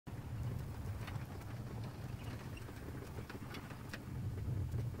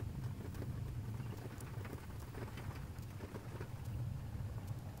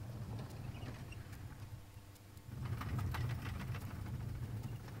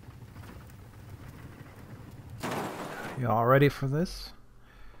You all ready for this?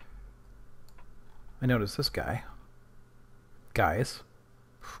 I noticed this guy. Guys.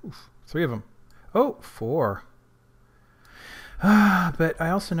 Oof, 3 of them. Oh, 4. But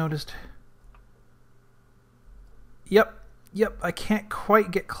I also noticed... Yep, I can't quite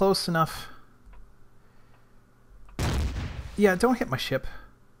get close enough. Yeah, don't hit my ship.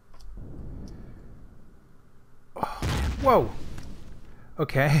 Oh, man. Whoa.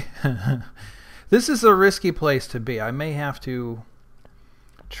 Okay. This is a risky place to be. I may have to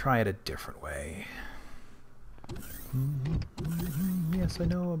try it a different way. Yes, I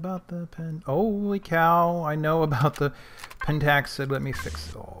know about the pen. Holy cow, I know about the pentaxid. Let me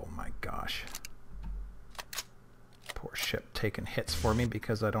fix it. Oh my gosh. Poor ship taking hits for me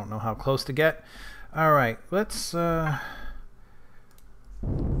because I don't know how close to get. Alright, let's back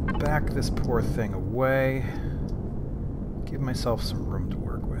this poor thing away. Give myself some room to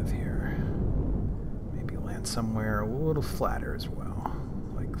work with here. Maybe land somewhere a little flatter as well.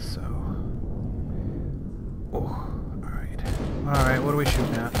 Like so. Oh. Alright, what are we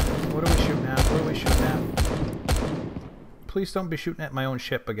shooting at? What are we shooting at? What are we shooting at? Please don't be shooting at my own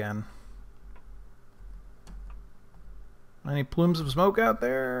ship again. Any plumes of smoke out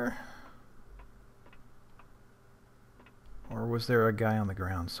there? Or was there a guy on the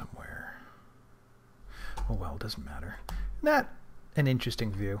ground somewhere? Oh well, it doesn't matter. Isn't that an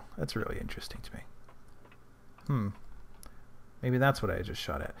interesting view? That's really interesting to me. Maybe that's what I just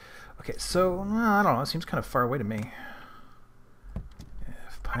shot at. Okay, so, I don't know. It seems kind of far away to me.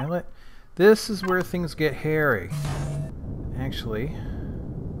 Pilot. This is where things get hairy. Actually,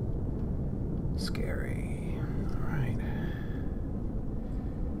 scary. Alright.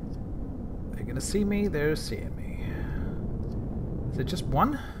 They're gonna see me, they're seeing me. Is it just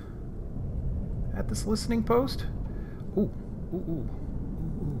one? At this listening post? Ooh. Ooh, ooh.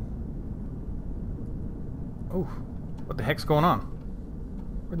 Ooh, ooh. Oh, what the heck's going on?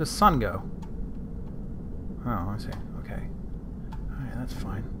 Where'd the sun go? Oh, I see. Okay. Alright, that's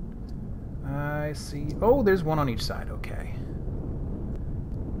fine. I see. Oh, there's one on each side. Okay.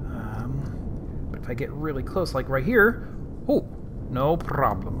 But if I get really close, like right here... Oh, no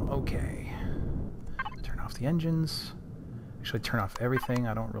problem. Okay. Turn off the engines. Actually, turn off everything.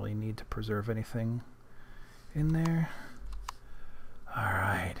 I don't really need to preserve anything in there.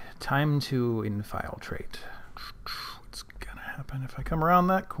 Alright. Time to infiltrate. What's gonna happen if I come around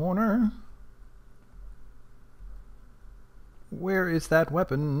that corner? Where is that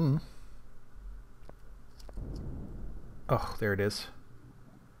weapon? Oh, there it is.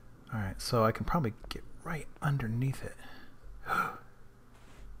 Alright, so I can probably get right underneath it.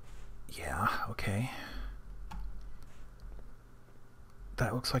 Yeah, okay.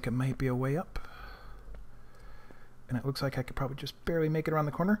 That looks like it might be a way up. And it looks like I could probably just barely make it around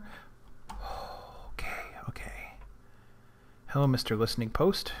the corner. Okay, okay. Hello, Mr. Listening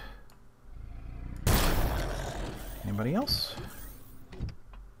Post. Anybody else?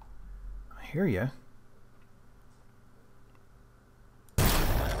 I hear ya.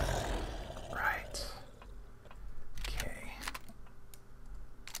 Right. Okay.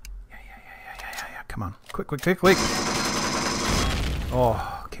 Yeah. Come on. Quick.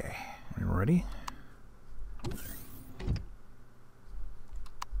 Oh, okay. Are you ready?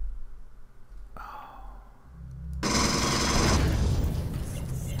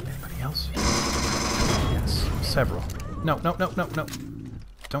 Anybody else? Yes, several. No. Don't.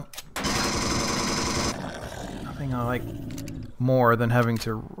 Nothing I like more than having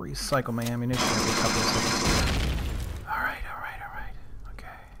to recycle my ammunition every couple of seconds. Alright.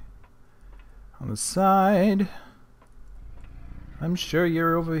 Okay. On the side. I'm sure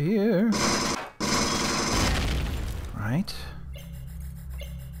you're over here. Right.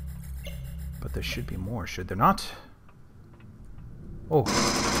 But there should be more, should there not? Oh.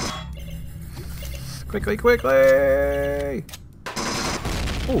 Quickly!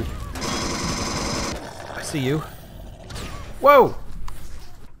 Oh. I see you. Whoa!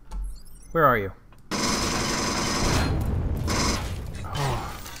 Where are you?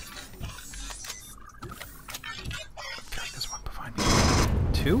 Oh. Okay, there's one behind me.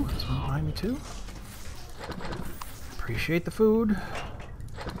 2? There's one behind me too? Appreciate the food.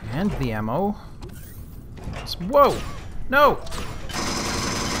 And the ammo. Whoa! No!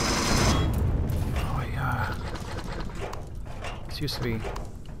 Used to be,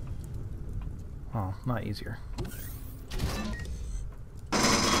 well, not easier.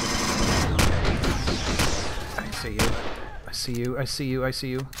 I see you.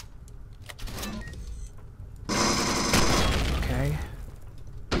 Okay.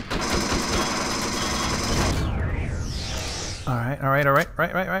 Alright.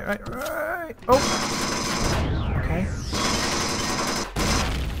 Right. Oh! Okay.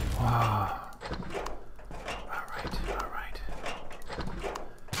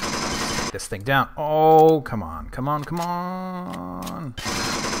 take this thing down. Oh, come on, come on, come on.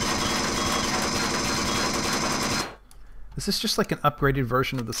 Is this just like an upgraded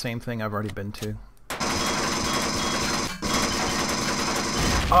version of the same thing I've already been to?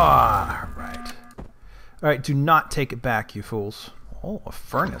 Ah, right. Alright, do not take it back, you fools. Oh, a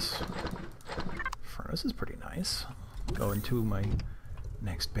furnace. Furnace is pretty nice. Go into my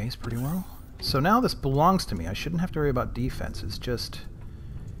next base pretty well. So now this belongs to me. I shouldn't have to worry about defense. It's just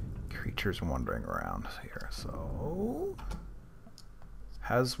creatures wandering around here. So,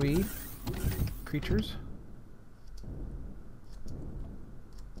 has we creatures?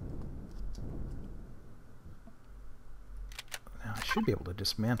 Now I should be able to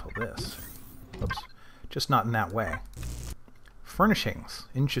dismantle this. Oops. Just not in that way. Furnishings.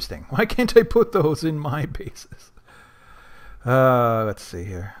 Interesting. Why can't I put those in my bases? Let's see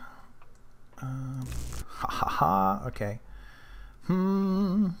here. Ha ha ha. Okay. Get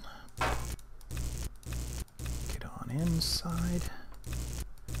on inside.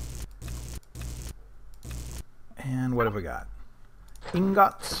 And what have we got?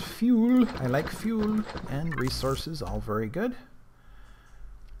 Ingots, fuel. I like fuel. And resources. All very good.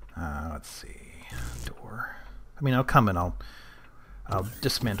 Let's see. Door. I mean, I'll come and I'll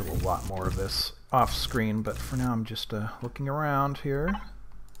dismantle a lot more of this off screen, but for now I'm just looking around here.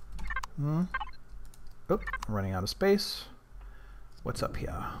 Oop, running out of space. What's up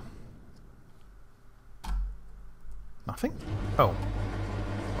here? Nothing? Oh.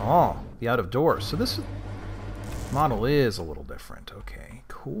 Oh, the out of doors. So this model is a little different. Okay,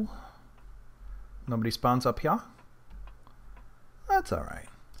 cool. Nobody spawns up here? That's alright.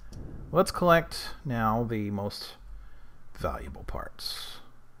 Let's collect now the most valuable parts.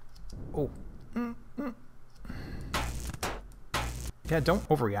 Oh. Yeah, don't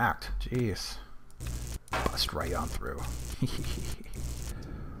overreact. Jeez. Bust right on through.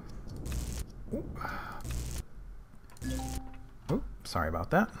 Oh, sorry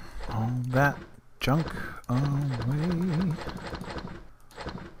about that. All that junk away.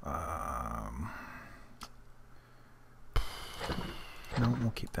 No,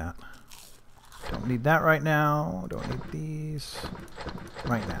 we'll keep that. Don't need that right now. Don't need these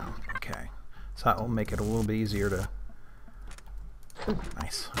right now. Okay. So that will make it a little bit easier to... Ooh,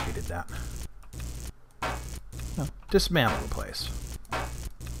 nice. We did that. No, dismantle the place.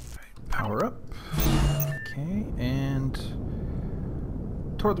 Right, power up. Okay, and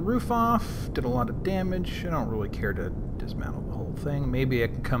tore the roof off. Did a lot of damage. I don't really care to dismantle the whole thing. Maybe I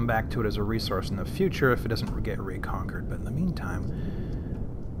can come back to it as a resource in the future if it doesn't get reconquered. But in the meantime,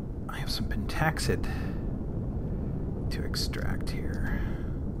 I have some pentaxid to extract here.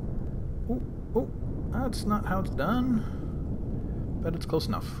 Oh, oh, that's not how it's done, but it's close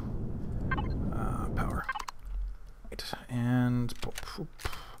enough. Power. Right, and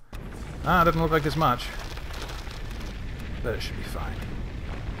doesn't look like as much, but it should be fine.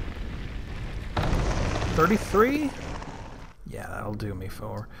 33? Yeah, that'll do me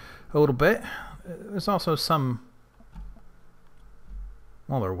for a little bit. There's also some...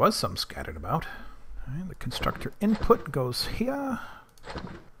 Well, there was some scattered about. All right, the constructor input goes here.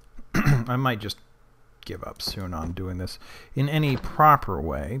 I might just give up soon on doing this in any proper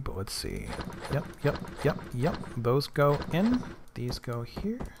way, but let's see. Yep, yep, yep, yep. Those go in. These go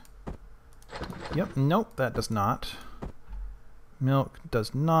here. Yep, nope, that does not. Milk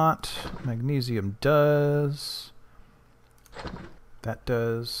does not. Magnesium does. That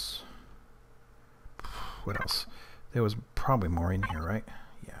does. What else? There was probably more in here, right?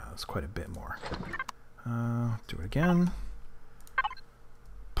 Yeah, there's quite a bit more. Do it again.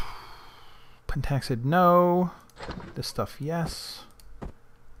 Pentaxid, no. This stuff, yes.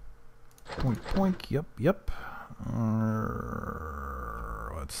 Poink, poink, yep, yep.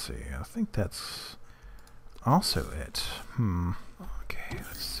 Let's see, I think that's also it. Okay,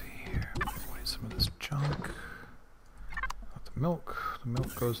 let's see here. What is some of this junk? The milk. The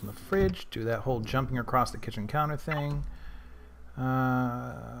milk goes in the fridge. Do that whole jumping across the kitchen counter thing.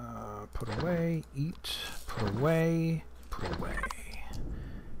 Put away. Eat. Put away. Put away.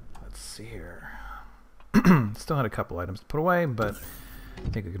 Let's see here. Still had a couple items to put away, but I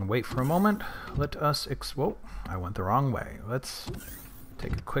think I can wait for a moment. Let us whoa, I went the wrong way. Let's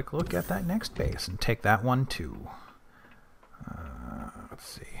take a quick look at that next base and take that one too. Let's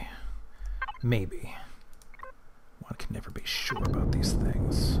see. Maybe. One can never be sure about these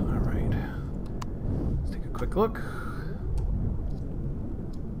things. Alright. Let's take a quick look.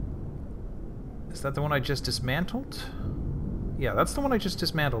 Is that the one I just dismantled? Yeah, that's the one I just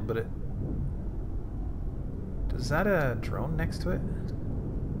dismantled, but it... Is that a drone next to it?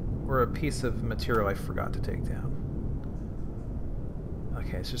 Or a piece of material I forgot to take down?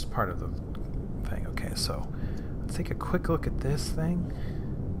 Okay, it's just part of the thing. Okay, so let's take a quick look at this thing.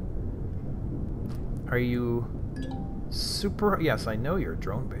 Are you super... Yes, I know you're a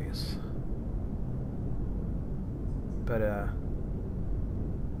drone base. But,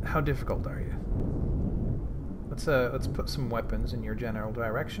 how difficult are you? Let's put some weapons in your general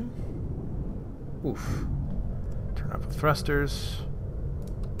direction. Oof. Turn off the thrusters.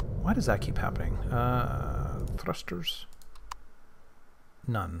 Why does that keep happening? Thrusters.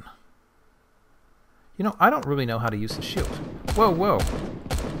 None. You know, I don't really know how to use the shield. Whoa, whoa.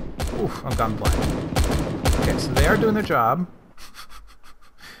 Oof, I'm gone blind. Okay, so they are doing their job.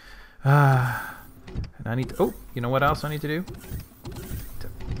 And I need to... Oh, you know what else I need to do? To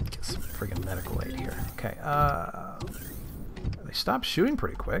get some friggin' medical aid here. Okay, they stopped shooting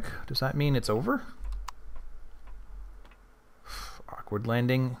pretty quick. Does that mean it's over? Awkward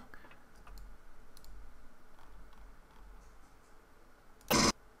landing. Do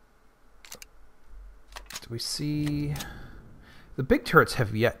we see... The big turrets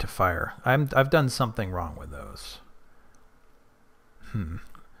have yet to fire. I've done something wrong with those.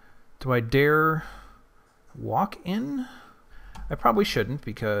 Do I dare walk in? I probably shouldn't,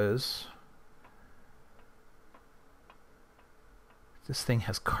 because this thing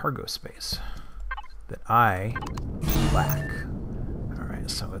has cargo space that I lack. Alright,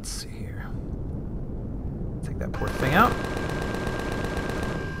 so let's see here. Take that poor thing out.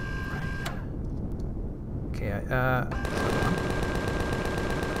 Right. Okay,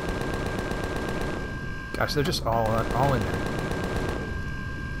 gosh, they're just all in there.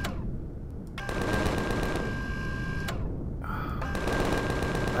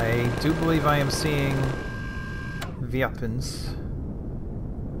 I do believe I am seeing weapons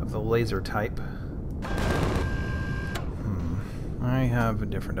of the laser type. I have a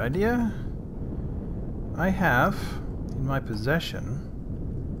different idea. I have in my possession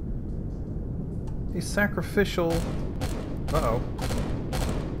a sacrificial... Uh-oh.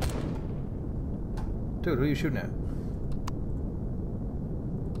 Dude, who are you shooting at?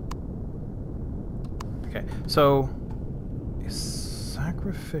 Okay, so...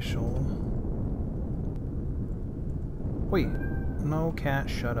 Sacrificial... Wait. No, cat,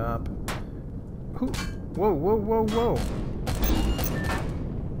 shut up. Who? Whoa, whoa, whoa, whoa.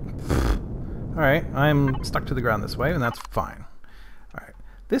 Alright, I'm stuck to the ground this way, and that's fine. Alright.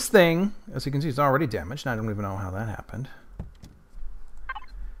 This thing, as you can see, is already damaged, and I don't even know how that happened.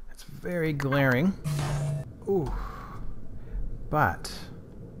 It's very glaring. Ooh. But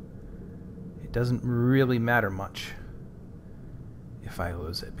it doesn't really matter much if I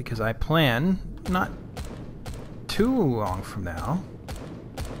lose it, because I plan, not too long from now,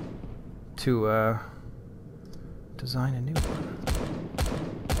 to design a new one.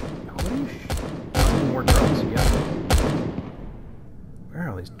 What are you more drones yet? Where are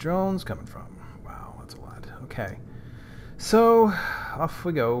all these drones coming from? Wow, that's a lot. Okay. So, off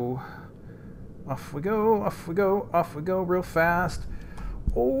we go. Off we go, off we go, off we go real fast.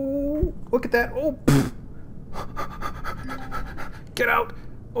 Oh, look at that. Oh, get out.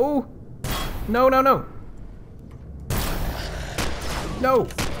 Oh, no, no, no. No,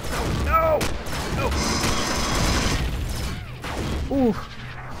 no, no. Ooh.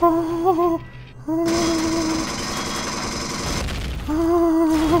 Oh, oh,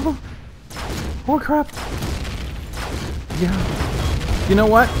 oh, oh crap. Yeah. You know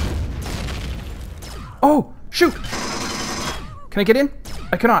what? Oh, shoot. Can I get in?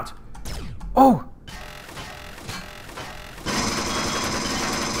 I cannot. Oh.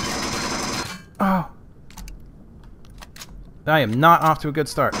 Oh. I am not off to a good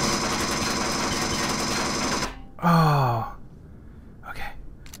start. Oh. Okay.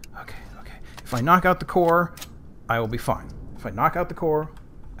 Okay, okay. If I knock out the core, I will be fine. If I knock out the core,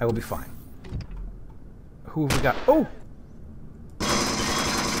 I will be fine. Who have we got? Oh!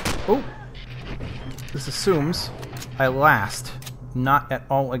 Oh! This assumes I last. Not at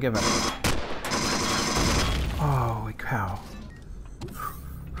all a given. Holy cow.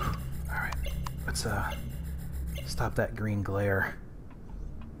 Alright. Let's, stop that green glare.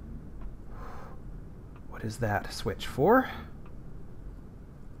 What is that switch for?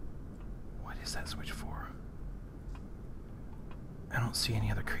 What is that switch for? I don't see any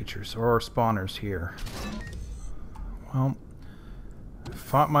other creatures or spawners here. Well, I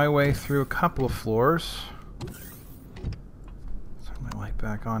fought my way through a couple of floors. Turn my light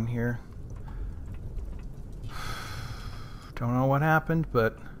back on here. Don't know what happened,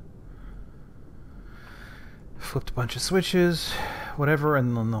 but flipped a bunch of switches, whatever,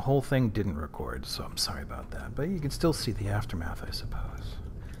 and then the whole thing didn't record, so I'm sorry about that. But you can still see the aftermath, I suppose.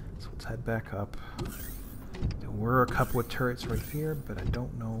 So let's head back up. There were a couple of turrets right here, but I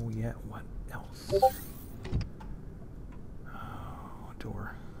don't know yet what else. Oh,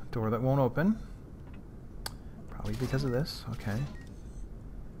 door. Door that won't open. Probably because of this. Okay.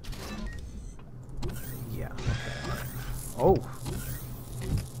 Yeah, okay. Oh!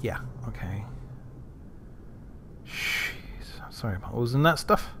 Yeah, okay. Jeez. I'm sorry about losing that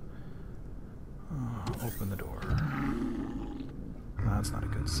stuff. Open the door. No, that's not a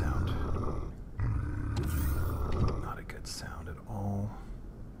good sound. Not a good sound at all.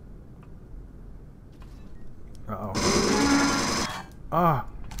 Uh-oh. Ah!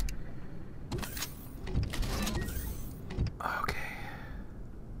 Okay.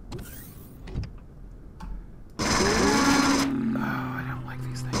 Oh, I don't like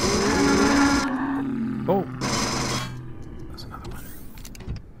these things. Oh! There's another one.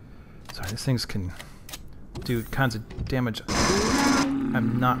 Sorry, these things can do kinds of damage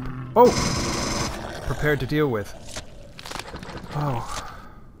I'm not prepared to deal with. Oh.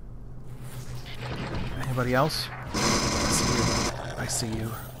 Anybody else? I see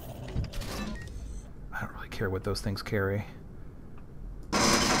you. I don't really care what those things carry.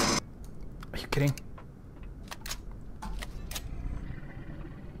 Are you kidding?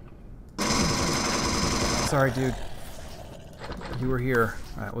 Sorry, dude. You were here.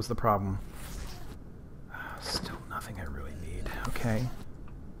 That was the problem. Still nothing I really need. Okay.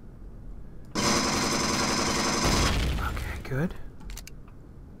 Okay, good.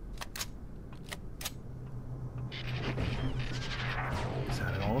 Is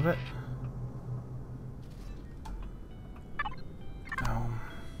that all of it? No.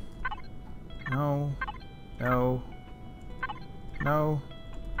 No. No. No.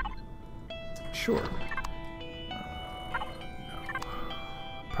 Sure. No.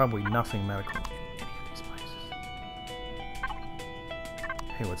 Probably nothing medical in any of these places.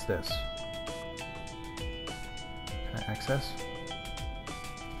 Hey, what's this? Can I access?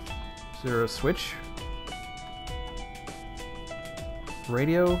 Is there a switch?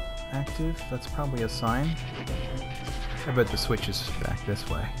 Radio active? That's probably a sign. I bet the switch is back this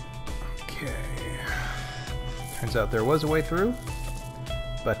way. Okay. Turns out there was a way through,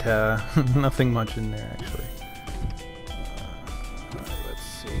 but nothing much in there actually. Let's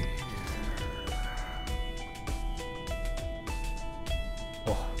see here.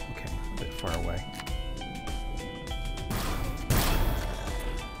 Oh, okay, a bit far away.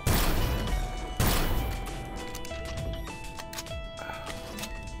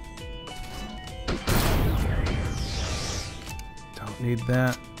 Don't need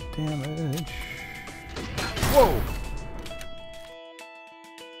that damage. Whoa!